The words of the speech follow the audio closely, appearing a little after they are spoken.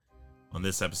On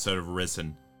this episode of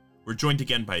Arisen, we're joined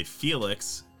again by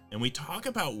Felix, and we talk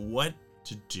about what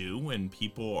to do when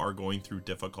people are going through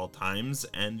difficult times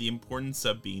and the importance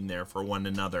of being there for one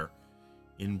another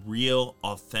in real,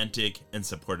 authentic, and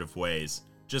supportive ways,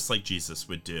 just like Jesus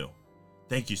would do.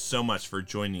 Thank you so much for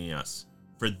joining us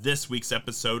for this week's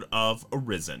episode of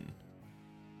Arisen.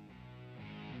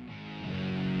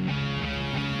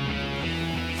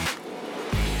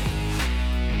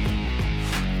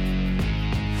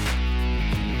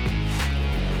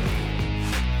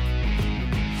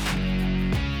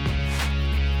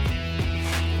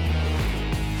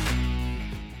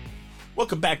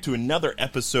 Welcome back to another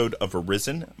episode of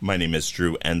Arisen. My name is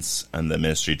Drew Entz. I'm the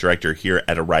ministry director here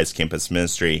at Arise Campus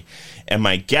Ministry. And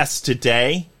my guest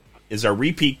today is our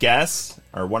repeat guest,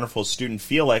 our wonderful student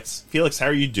Felix. Felix, how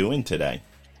are you doing today?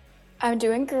 I'm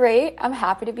doing great. I'm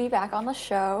happy to be back on the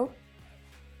show.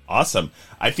 Awesome.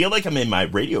 I feel like I'm in my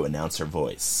radio announcer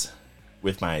voice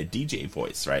with my DJ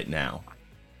voice right now.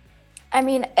 I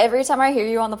mean, every time I hear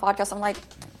you on the podcast, I'm like,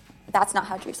 that's not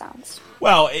how Drew sounds.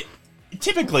 Well, it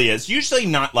typically is. Usually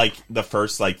not like the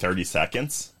first 30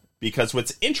 seconds. Because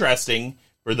what's interesting,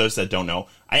 for those that don't know,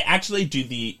 I actually do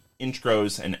the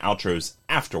intros and outros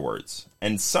afterwards.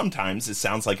 And sometimes it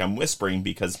sounds like I'm whispering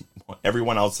because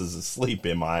everyone else is asleep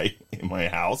in my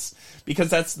house. Because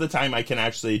that's the time I can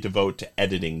actually devote to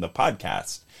editing the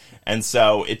podcast. And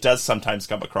so it does sometimes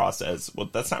come across as, well,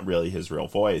 that's not really his real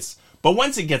voice. But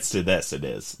once it gets to this, it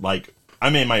is. Like,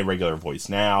 I'm in my regular voice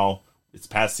now. It's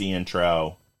past the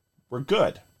intro. We're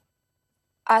good.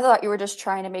 I thought you were just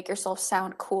trying to make yourself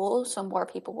sound cool so more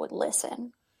people would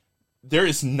listen. There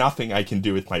is nothing I can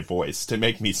do with my voice to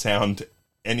make me sound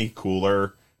any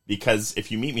cooler, because if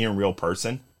you meet me in real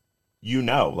person, you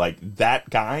know, that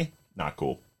guy, not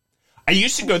cool. I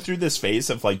used to go through this phase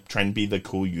of trying to be the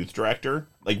cool youth director,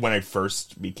 when I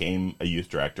first became a youth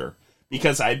director,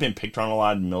 because I had been picked on a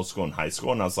lot in middle school and high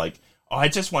school, and I was like, oh, I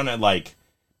just want to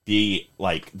be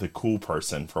the cool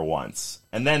person for once.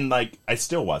 And then I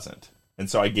still wasn't. And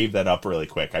so I gave that up really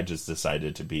quick. I just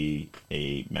decided to be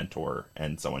a mentor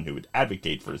and someone who would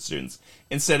advocate for students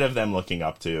instead of them looking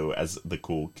up to as the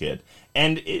cool kid.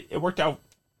 And it worked out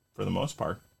for the most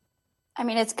part. I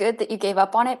mean, it's good that you gave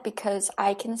up on it, because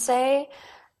I can say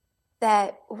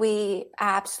that we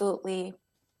absolutely,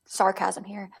 sarcasm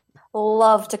here,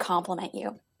 love to compliment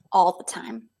you all the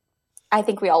time. I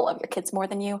think we all love your kids more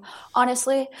than you,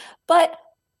 honestly. But,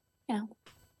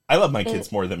 I love my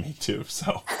kids more than me, too,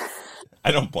 so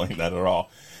I don't blame that at all.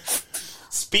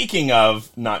 Speaking of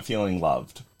not feeling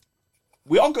loved,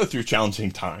 we all go through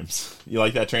challenging times. You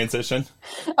like that transition?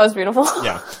 That was beautiful.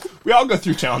 Yeah. We all go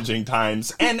through challenging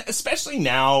times, and especially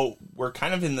now, we're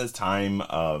kind of in this time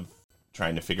of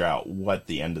trying to figure out what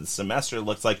the end of the semester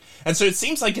looks like. And so it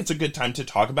seems like it's a good time to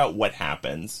talk about what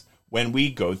happens when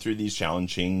we go through these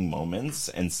challenging moments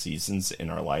and seasons in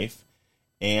our life.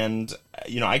 And,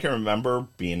 I can remember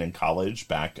being in college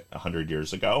back 100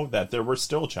 years ago that there were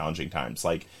still challenging times.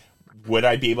 Would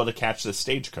I be able to catch the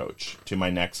stagecoach to my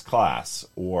next class?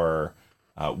 Or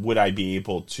would I be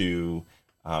able to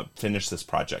finish this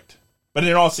project? But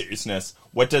in all seriousness,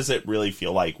 what does it really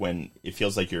feel like when it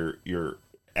feels like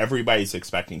everybody's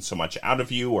expecting so much out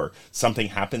of you, or something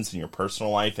happens in your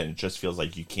personal life and it just feels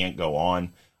like you can't go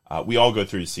on? We all go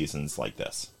through seasons like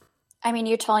this. I mean,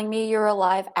 you're telling me you're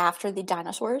alive after the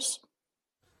dinosaurs?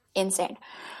 Insane.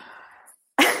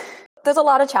 There's a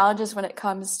lot of challenges when it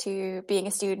comes to being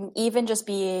a student, even just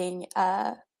being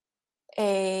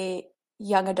a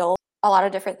young adult. A lot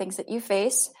of different things that you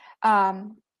face.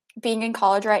 Being in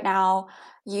college right now,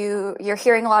 you're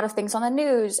hearing a lot of things on the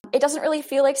news. It doesn't really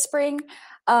feel like spring.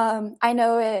 I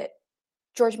know at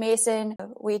George Mason,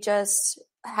 we just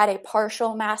had a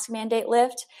partial mask mandate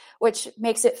lift, which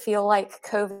makes it feel like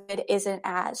COVID isn't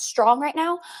as strong right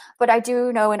now. But I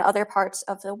do know in other parts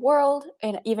of the world,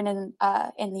 and even in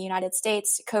the United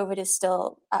States, COVID is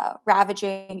still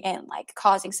ravaging and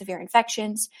causing severe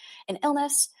infections and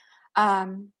illness.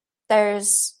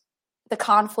 There's the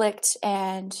conflict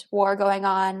and war going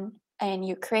on in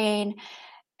Ukraine,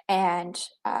 and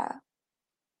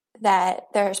that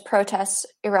there's protests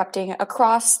erupting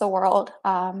across the world.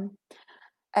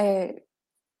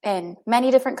 In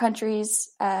many different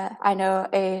countries. I know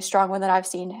a strong one that I've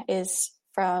seen is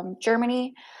from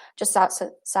Germany, just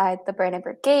outside the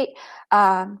Brandenburg Gate.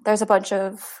 There's a bunch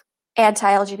of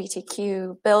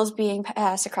anti-LGBTQ bills being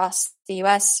passed across the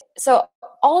U.S. So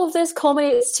all of this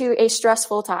culminates to a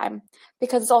stressful time,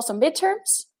 because it's also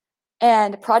midterms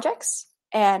and projects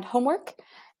and homework.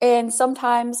 And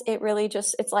sometimes it really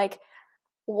it's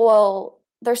well,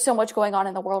 there's so much going on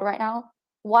in the world right now.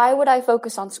 Why would I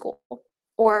focus on school?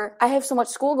 Or I have so much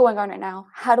school going on right now.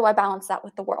 How do I balance that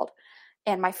with the world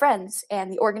and my friends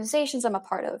and the organizations I'm a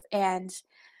part of? And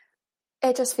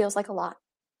it just feels like a lot.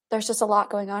 There's just a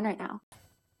lot going on right now.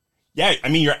 Yeah, I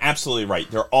mean, you're absolutely right.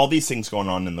 There are all these things going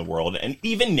on in the world, and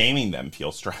even naming them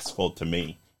feels stressful to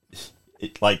me.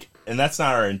 And that's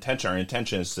not our intention. Our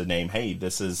intention is to name, hey,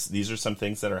 these are some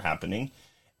things that are happening.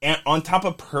 And on top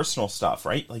of personal stuff,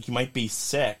 right? Like you might be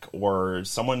sick, or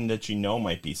someone that you know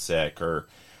might be sick, or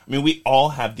I mean, we all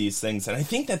have these things. And I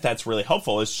think that that's really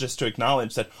helpful, is just to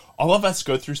acknowledge that all of us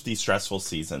go through these stressful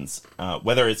seasons,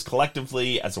 whether it's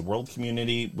collectively as a world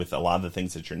community with a lot of the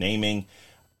things that you're naming,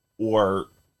 or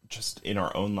just in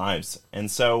our own lives.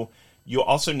 And so you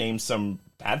also named some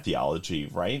bad theology,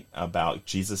 right? About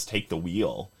Jesus take the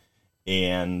wheel.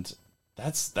 And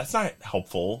that's not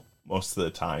helpful most of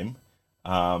the time.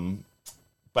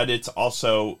 But it's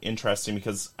also interesting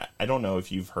because I don't know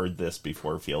if you've heard this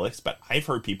before, Felix, but I've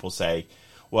heard people say,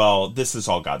 well, this is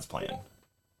all God's plan.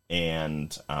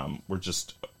 And we're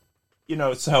just,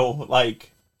 so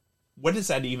like, what does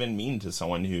that even mean to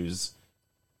someone who's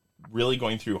really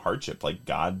going through hardship? Like,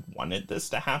 God wanted this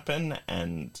to happen,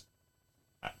 and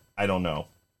I don't know.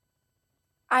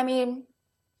 I mean,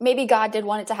 maybe God did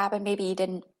want it to happen, maybe he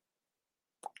didn't.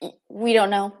 We don't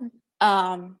know.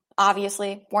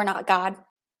 Obviously, we're not God.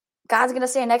 God's going to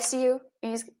stand next to you.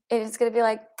 It's going to be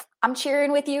like, I'm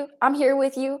cheering with you. I'm here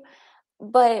with you.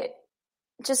 But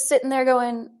just sitting there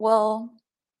going, well,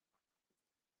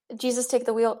 Jesus, take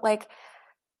the wheel. Like,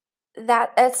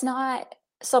 that's not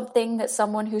something that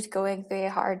someone who's going through a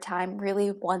hard time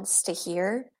really wants to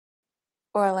hear.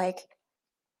 Or like,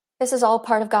 this is all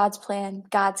part of God's plan.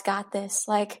 God's got this.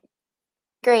 Like,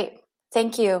 great.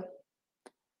 Thank you.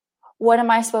 What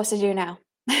am I supposed to do now?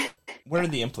 What are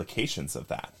the implications of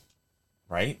that,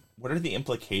 right? What are the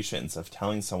implications of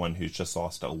telling someone who's just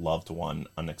lost a loved one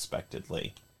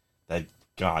unexpectedly that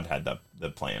God had the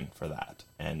plan for that,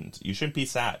 and you shouldn't be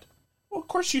sad? Well, of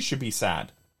course you should be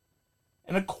sad.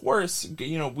 And of course,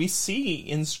 we see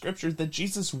in Scripture that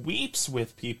Jesus weeps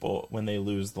with people when they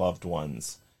lose loved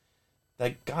ones.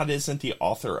 That God isn't the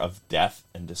author of death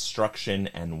and destruction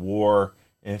and war.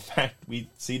 In fact, we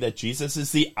see that Jesus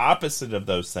is the opposite of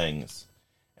those things.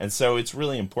 And so it's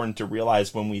really important to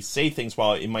realize when we say things,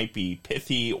 while it might be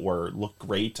pithy or look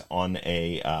great on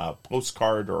a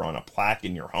postcard or on a plaque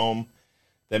in your home,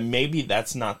 that maybe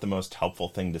that's not the most helpful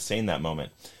thing to say in that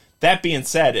moment. That being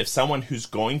said, if someone who's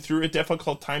going through a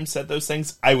difficult time said those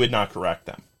things, I would not correct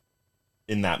them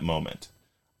in that moment.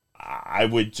 I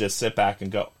would just sit back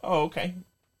and go, oh, okay,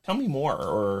 tell me more,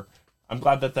 or I'm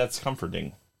glad that that's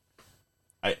comforting.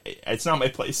 It's not my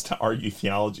place to argue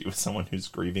theology with someone who's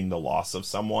grieving the loss of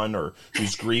someone, or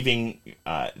who's grieving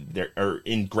or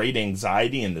in great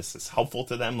anxiety, and this is helpful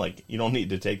to them. Like, you don't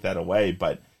need to take that away.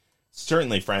 But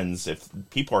certainly, friends, if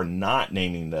people are not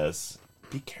naming this,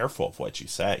 be careful of what you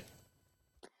say.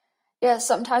 Yeah,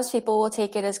 sometimes people will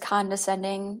take it as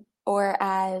condescending, or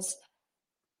as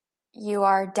you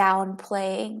are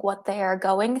downplaying what they are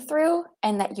going through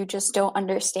and that you just don't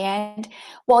understand.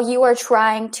 While you are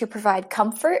trying to provide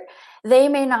comfort, they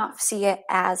may not see it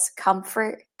as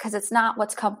comfort because it's not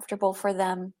what's comfortable for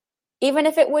them, even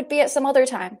if it would be at some other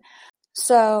time.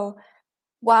 So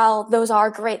while those are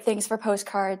great things for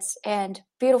postcards and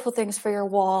beautiful things for your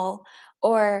wall,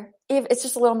 or if it's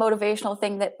just a little motivational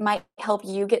thing that might help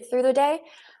you get through the day,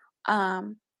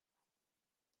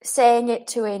 saying it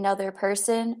to another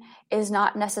person is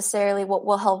not necessarily what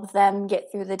will help them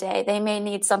get through the day. They may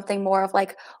need something more of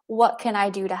like, what can I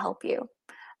do to help you?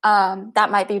 That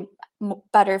might be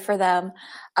better for them,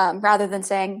 rather than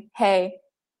saying, hey,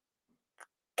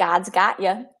 God's got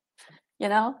you,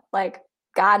 like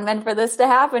God meant for this to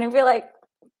happen, and be like,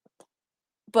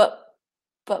 but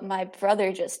my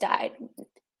brother just died,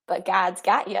 but God's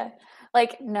got you.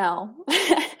 Like, no.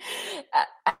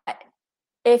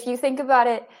 If you think about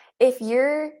it, if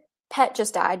your pet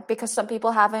just died, because some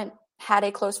people haven't had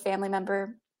a close family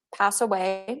member pass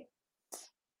away,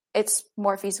 it's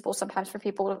more feasible sometimes for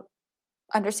people to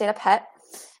understand a pet.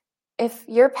 If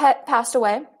your pet passed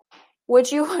away,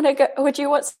 would you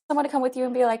want someone to come with you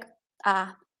and be like,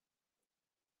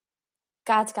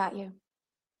 God's got you.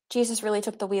 Jesus really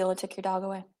took the wheel and took your dog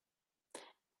away?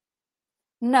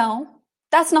 No,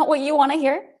 that's not what you want to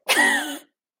hear.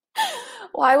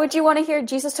 Why would you want to hear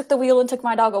Jesus took the wheel and took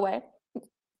my dog away?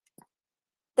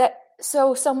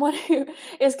 So someone who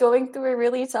is going through a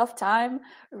really tough time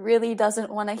really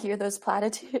doesn't want to hear those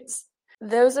platitudes.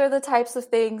 Those are the types of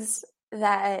things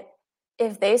that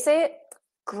if they say it,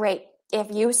 great. If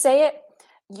you say it,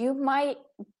 you might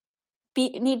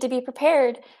need to be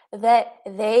prepared that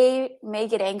they may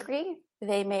get angry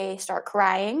They may start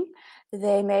crying.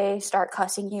 They may start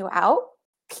cussing you out.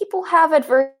 People have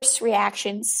adverse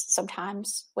reactions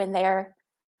sometimes when they're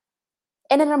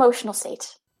in an emotional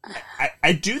state.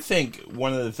 I do think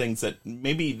one of the things that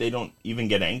maybe they don't even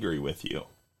get angry with you,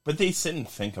 but they sit and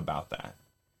think about that.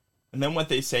 And then what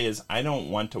they say is, I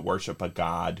don't want to worship a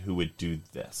God who would do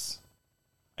this.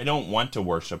 I don't want to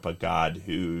worship a God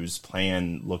whose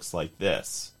plan looks like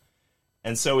this.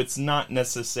 And so it's not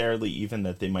necessarily even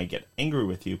that they might get angry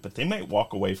with you, but they might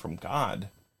walk away from God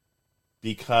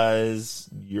because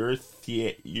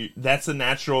that's a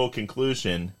natural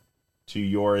conclusion to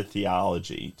your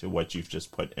theology, to what you've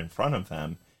just put in front of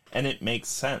them. And it makes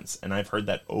sense. And I've heard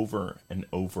that over and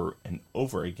over and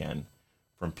over again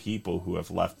from people who have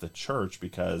left the church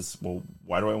because, well,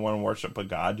 why do I want to worship a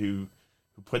God who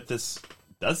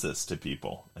does this to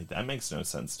people? Like, that makes no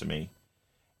sense to me.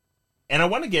 And I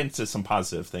want to get into some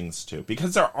positive things too,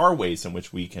 because there are ways in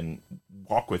which we can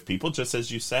walk with people, just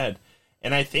as you said.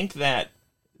 And I think that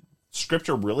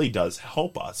Scripture really does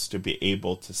help us to be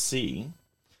able to see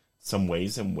some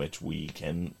ways in which we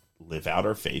can live out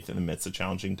our faith in the midst of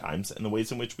challenging times and the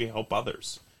ways in which we help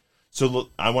others. So look,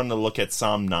 I want to look at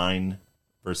Psalm 9,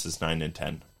 verses 9 and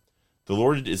 10. The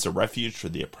Lord is a refuge for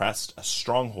the oppressed, a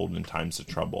stronghold in times of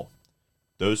trouble.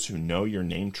 Those who know your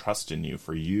name trust in you,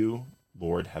 for you,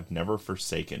 Lord, have never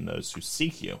forsaken those who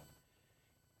seek you.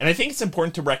 And I think it's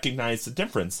important to recognize the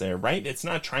difference there, right? It's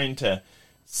not trying to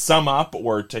sum up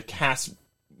or to cast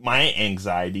my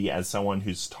anxiety as someone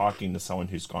who's talking to someone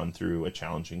who's gone through a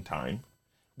challenging time,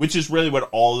 which is really what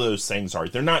all those things are.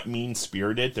 They're not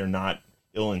mean-spirited. They're not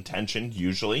ill-intentioned,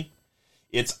 usually.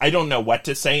 It's, I don't know what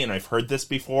to say, and I've heard this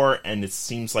before, and it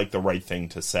seems like the right thing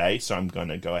to say, so I'm going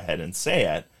to go ahead and say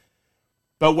it.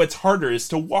 But what's harder is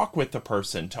to walk with the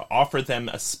person, to offer them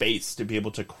a space to be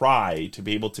able to cry, to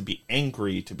be able to be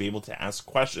angry, to be able to ask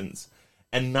questions,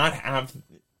 and not have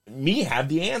me have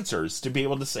the answers, to be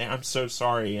able to say, I'm so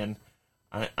sorry, and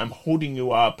I'm holding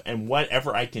you up, and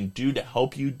whatever I can do to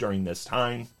help you during this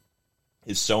time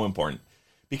is so important.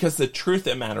 Because the truth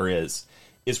of the matter is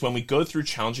when we go through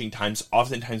challenging times,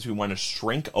 oftentimes we want to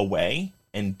shrink away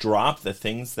and drop the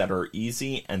things that are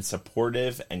easy and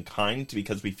supportive and kind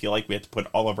because we feel like we have to put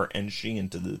all of our energy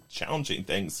into the challenging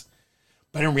things.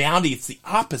 But in reality, it's the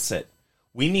opposite.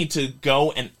 We need to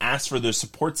go and ask for those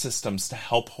support systems to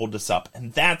help hold us up.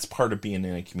 And that's part of being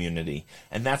in a community.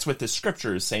 And that's what the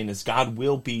scripture is saying, is God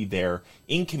will be there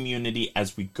in community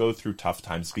as we go through tough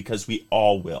times, because we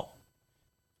all will.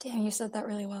 Damn, you said that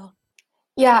really well.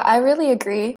 Yeah, I really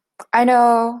agree. I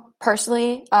know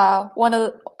personally, a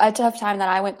tough time that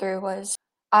I went through was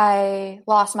I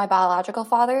lost my biological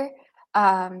father.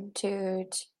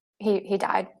 He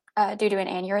died due to an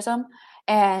aneurysm,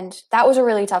 and that was a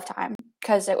really tough time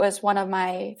because it was one of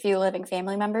my few living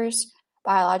family members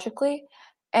biologically,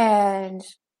 and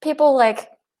people like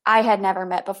I had never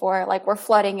met before, like, were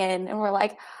flooding in and were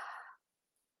like,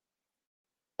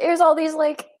 "Here's all these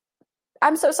like,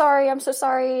 I'm so sorry. I'm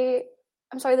sorry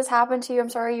this happened to you. I'm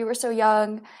sorry you were so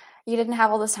young. You didn't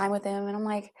have all this time with him." And I'm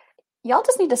like, y'all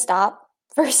just need to stop,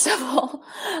 first of all.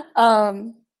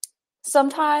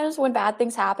 Sometimes when bad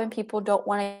things happen, people don't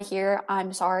want to hear,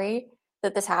 I'm sorry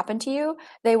that this happened to you.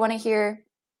 They want to hear,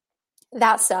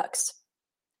 that sucks.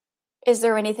 Is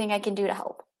there anything I can do to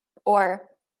help? Or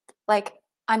like,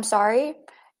 I'm sorry.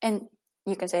 And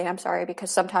you can say I'm sorry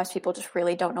because sometimes people just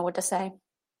really don't know what to say.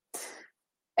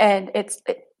 And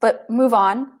but move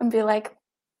on and be like,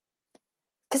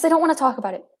 because they don't want to talk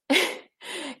about it.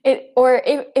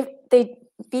 If they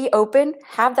be open,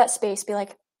 have that space, be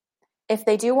like, if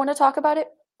they do want to talk about it,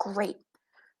 great.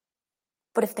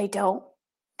 But if they don't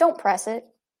press it.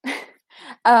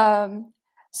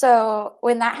 So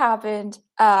when that happened,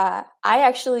 I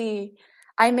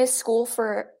missed school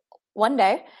for one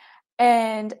day,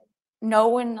 and no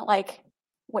one like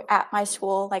at my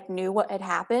school like knew what had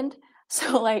happened.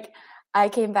 So like I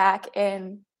came back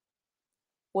and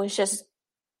was just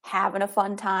having a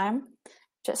fun time,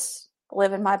 just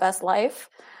living my best life.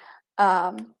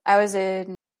 I was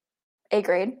in 8th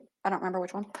grade. I don't remember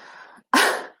which one.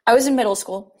 I was in middle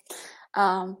school,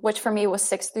 which for me was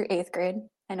 6th through 8th grade.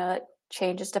 I know it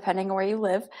changes depending on where you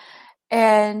live.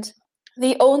 And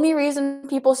the only reason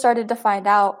people started to find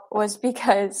out was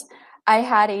because I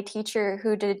had a teacher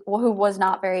who was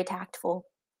not very tactful,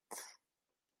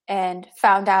 and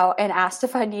found out and asked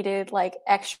if I needed like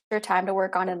extra time to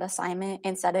work on an assignment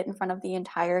and said it in front of the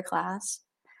entire class.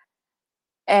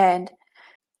 And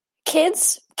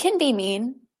kids can be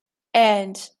mean,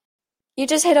 and you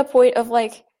just hit a point of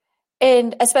like,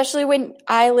 and especially when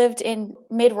I lived in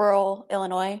mid-rural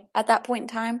Illinois at that point in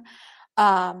time,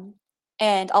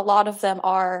 And a lot of them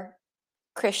are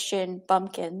Christian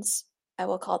bumpkins. I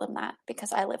will call them that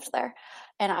because I lived there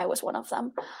and I was one of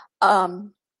them.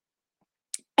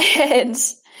 And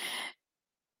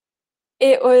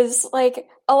it was like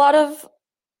a lot of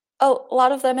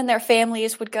them and their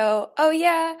families would go, "Oh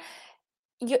yeah,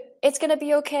 it's going to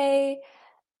be okay.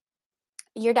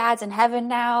 Your dad's in heaven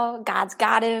now. God's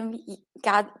got him.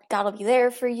 God'll be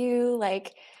there for you.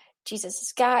 Like, Jesus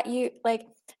has got you." Like,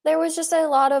 there was just a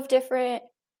lot of different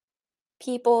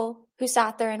people who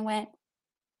sat there and went,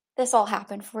 "This all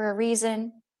happened for a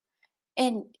reason."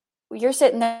 And you're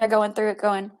sitting there going through it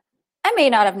going, I may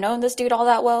not have known this dude all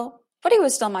that well, but he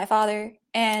was still my father.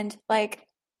 And like,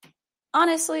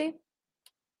 honestly,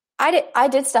 I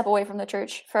did step away from the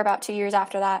church for about 2 years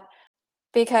after that,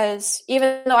 because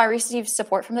even though I received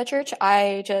support from the church,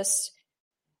 I just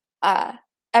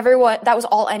everyone, that was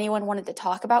all anyone wanted to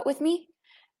talk about with me,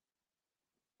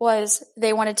 was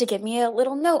they wanted to give me a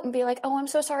little note and be like, "Oh, I'm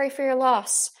so sorry for your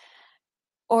loss,"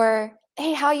 or,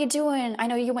 "Hey, how you doing? I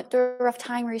know you went through a rough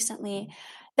time recently."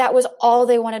 That was all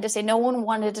they wanted to say. No one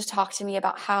wanted to talk to me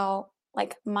about how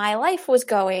like my life was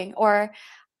going, or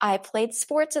I played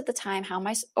sports at the time, how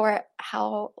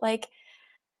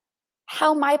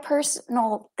my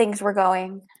personal things were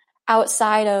going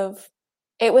outside of,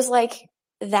 it was like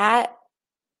that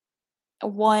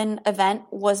one event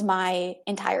was my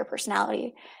entire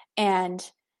personality. And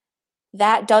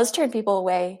that does turn people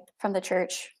away from the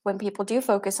church when people do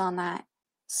focus on that.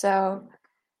 So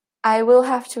I will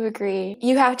have to agree.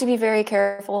 You have to be very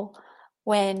careful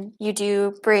when you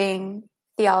do bring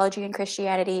theology and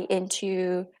Christianity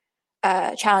into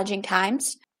challenging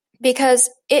times, because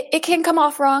it can come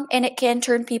off wrong and it can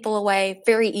turn people away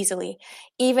very easily,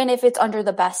 even if it's under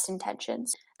the best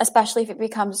intentions, especially if it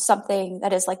becomes something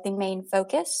that is like the main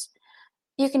focus.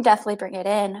 You can definitely bring it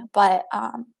in, but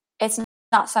it's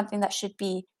not something that should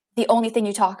be the only thing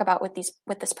you talk about with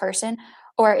this person,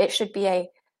 or it should be a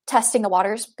testing the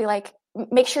waters, be like,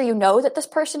 make sure you know that this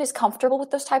person is comfortable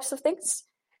with those types of things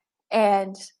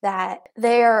and that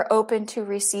they are open to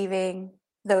receiving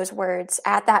those words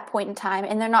at that point in time.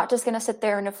 And they're not just going to sit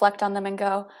there and reflect on them and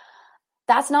go,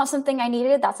 "That's not something I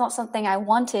needed. That's not something I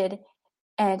wanted.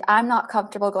 And I'm not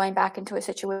comfortable going back into a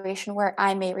situation where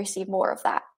I may receive more of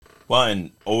that." Well,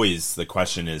 and always the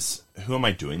question is, who am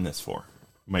I doing this for?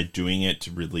 Am I doing it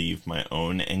to relieve my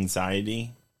own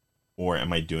anxiety, or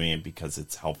am I doing it because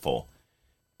it's helpful?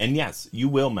 And yes, you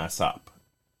will mess up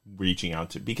reaching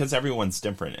out to, because everyone's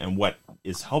different, and what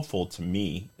is helpful to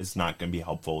me is not going to be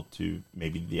helpful to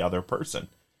maybe the other person.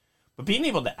 But being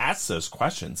able to ask those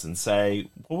questions and say,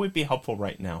 what would be helpful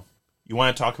right now? You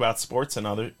want to talk about sports and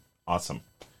other, awesome.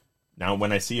 Now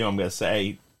when I see you, I'm going to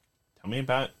say, tell me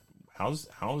about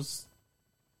how's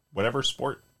whatever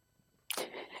sport,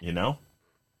 you know?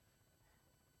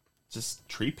 Just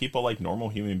treat people like normal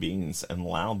human beings and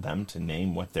allow them to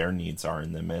name what their needs are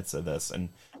in the midst of this. And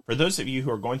for those of you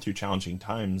who are going through challenging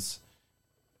times,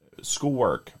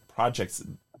 schoolwork, projects,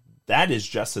 that is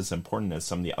just as important as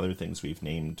some of the other things we've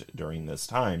named during this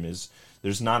time. Is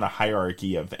there's not a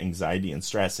hierarchy of anxiety and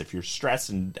stress. If you're stressed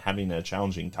and having a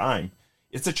challenging time,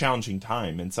 it's a challenging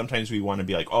time. And sometimes we want to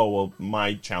be like, oh, well,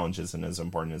 my challenge isn't as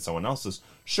important as someone else's.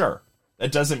 Sure.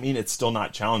 That doesn't mean it's still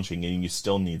not challenging and you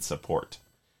still need support.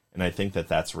 And I think that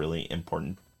that's really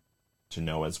important to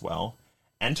know as well.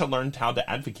 And to learn how to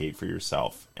advocate for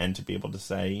yourself and to be able to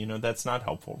say, you know, that's not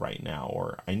helpful right now,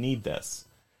 or I need this.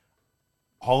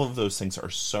 All of those things are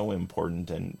so important.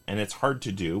 And it's hard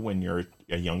to do when you're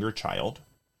a younger child,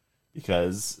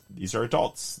 because these are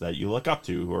adults that you look up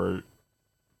to who are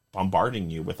bombarding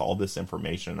you with all this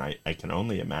information. I can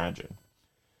only imagine.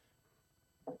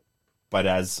 But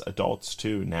as adults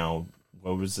too, now,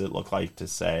 what does it look like to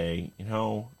say, you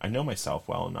know, I know myself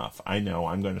well enough. I know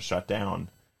I'm going to shut down.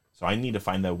 So I need to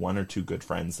find the one or two good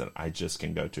friends that I just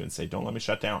can go to and say, don't let me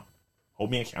shut down. Hold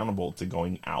me accountable to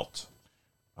going out,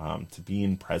 to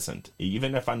being present.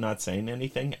 Even if I'm not saying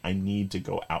anything, I need to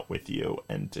go out with you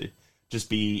and to just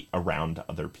be around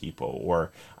other people.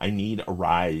 Or I need a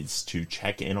rise to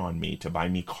check in on me, to buy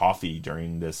me coffee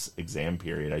during this exam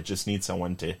period. I just need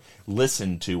someone to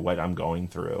listen to what I'm going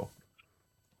through.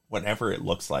 Whatever it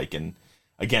looks like. And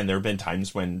again, there have been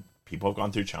times when people have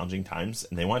gone through challenging times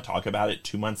and they want to talk about it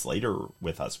 2 months later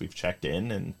with us. We've checked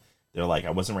in and they're like,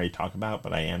 I wasn't ready to talk about it,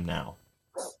 but I am now.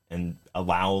 And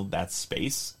allow that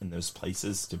space and those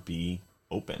places to be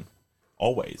open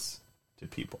always to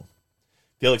people.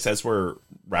 Felix, as we're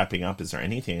wrapping up, is there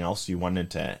anything else you wanted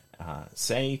to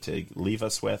say to leave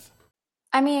us with?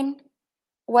 I mean,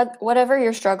 whatever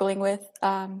you're struggling with,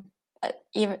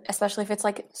 even especially if it's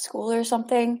like school or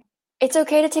something, it's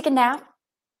okay to take a nap.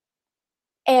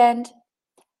 and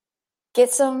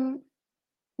get some,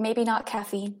 maybe not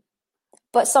caffeine,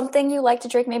 but something you like to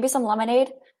drink, maybe some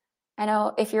lemonade. I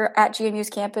know if you're at GMU's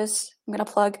campus, I'm going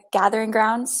to plug Gathering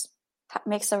Grounds.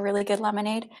 Makes a really good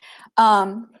lemonade.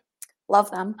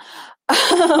 Love them.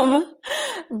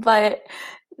 But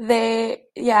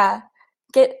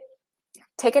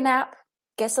take a nap,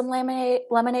 get some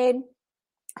lemonade,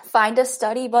 find a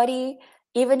study buddy,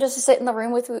 even just to sit in the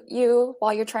room with you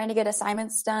while you're trying to get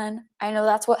assignments done. I know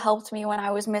that's what helped me when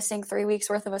I was missing 3 weeks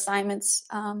worth of assignments.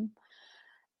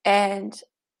 And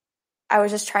I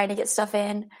was just trying to get stuff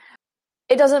in.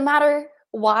 It doesn't matter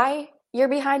why you're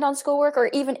behind on schoolwork, or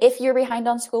even if you're behind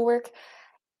on schoolwork,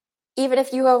 even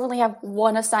if you only have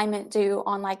one assignment due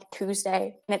on like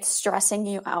Tuesday and it's stressing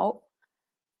you out,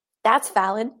 that's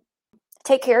valid.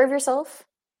 Take care of yourself.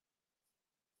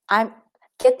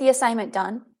 Get the assignment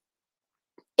done.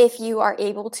 If you are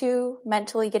able to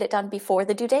mentally get it done before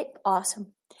the due date,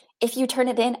 awesome. If you turn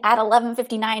it in at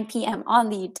 11:59 p.m. on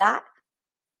the dot,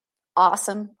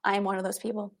 awesome. I am one of those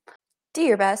people. Do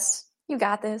your best. You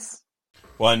got this.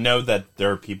 Well, know that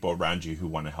there are people around you who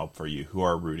want to help for you, who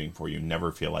are rooting for you.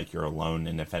 Never feel like you're alone.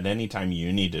 And if at any time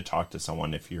you need to talk to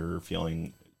someone, if you're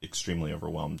feeling extremely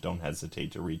overwhelmed, don't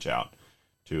hesitate to reach out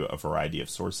to a variety of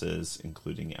sources,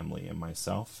 including Emily and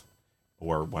myself,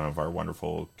 or one of our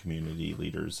wonderful community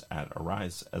leaders at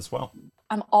Arise as well.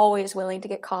 I'm always willing to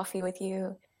get coffee with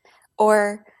you,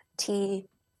 or tea,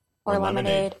 or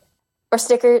lemonade. Or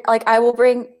sticker, like I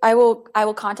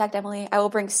will contact Emily. I will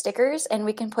bring stickers, and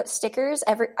we can put stickers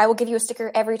I will give you a sticker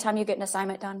every time you get an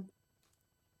assignment done.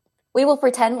 We will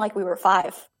pretend like we were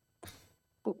 5.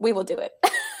 We will do it.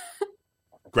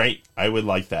 Great. I would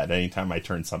like that. Anytime I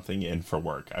turn something in for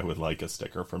work, I would like a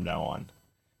sticker from now on.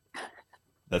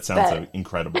 That sounds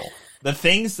incredible. The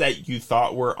things that you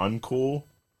thought were uncool,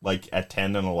 like at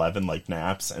 10 and 11, like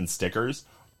naps and stickers,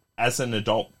 as an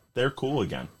adult, they're cool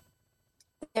again.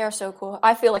 They're so cool.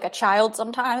 I feel like a child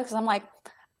sometimes because I'm like,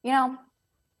 I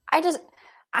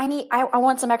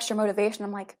want some extra motivation.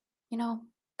 I'm like,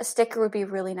 a sticker would be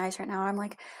really nice right now. I'm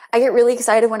like, I get really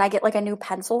excited when I get like a new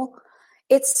pencil.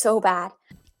 It's so bad.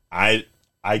 I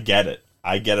get it.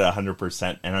 I get it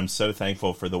 100%. And I'm so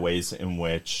thankful for the ways in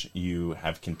which you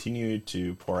have continued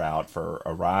to pour out for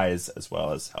Arise, as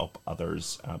well as help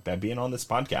others by being on this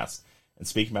podcast and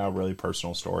speaking about a really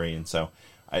personal story. And so,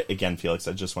 again, Felix,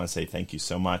 I just want to say thank you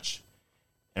so much.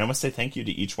 And I want to say thank you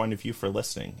to each one of you for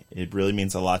listening. It really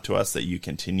means a lot to us that you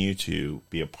continue to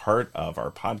be a part of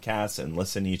our podcast and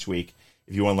listen each week.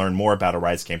 If you want to learn more about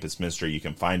Arise Campus Ministry, you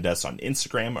can find us on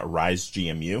Instagram,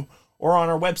 AriseGMU, or on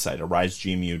our website,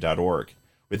 arisegmu.org.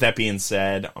 With that being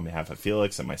said, on behalf of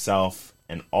Felix and myself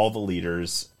and all the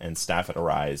leaders and staff at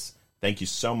Arise, thank you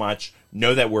so much.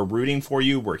 Know that we're rooting for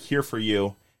you, we're here for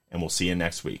you, and we'll see you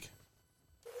next week.